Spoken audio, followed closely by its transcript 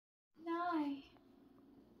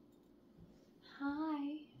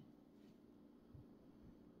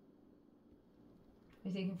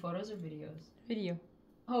You taking photos or videos? Video.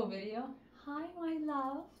 Oh, video? Hi, my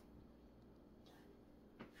love.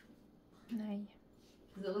 Nice.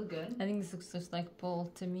 Does it look good? I think this looks just like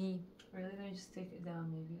Paul to me. Really? Let me just take it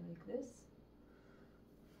down maybe like this.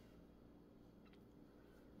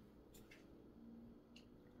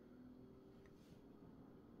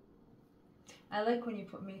 I like when you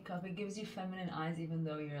put makeup. It gives you feminine eyes even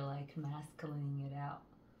though you're like masculining it out.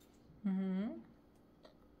 Mm-hmm.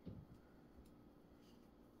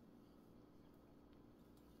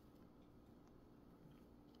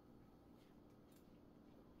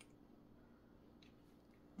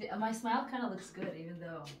 My smile kind of looks good even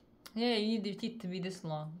though. Yeah, you need your teeth to be this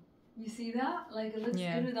long. You see that? Like it looks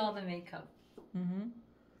good with all the makeup. Mm-hmm.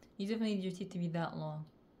 You definitely need your teeth to be that long.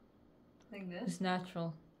 Like this? It's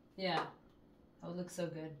natural. Yeah. That would look so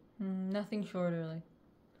good. Nothing shorter, like.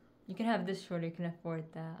 You can have this shorter, you can afford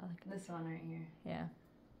that. Like, this one right here. yeah.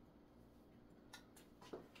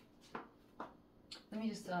 Let me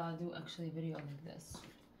just do actually a video like this.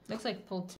 Looks like Paul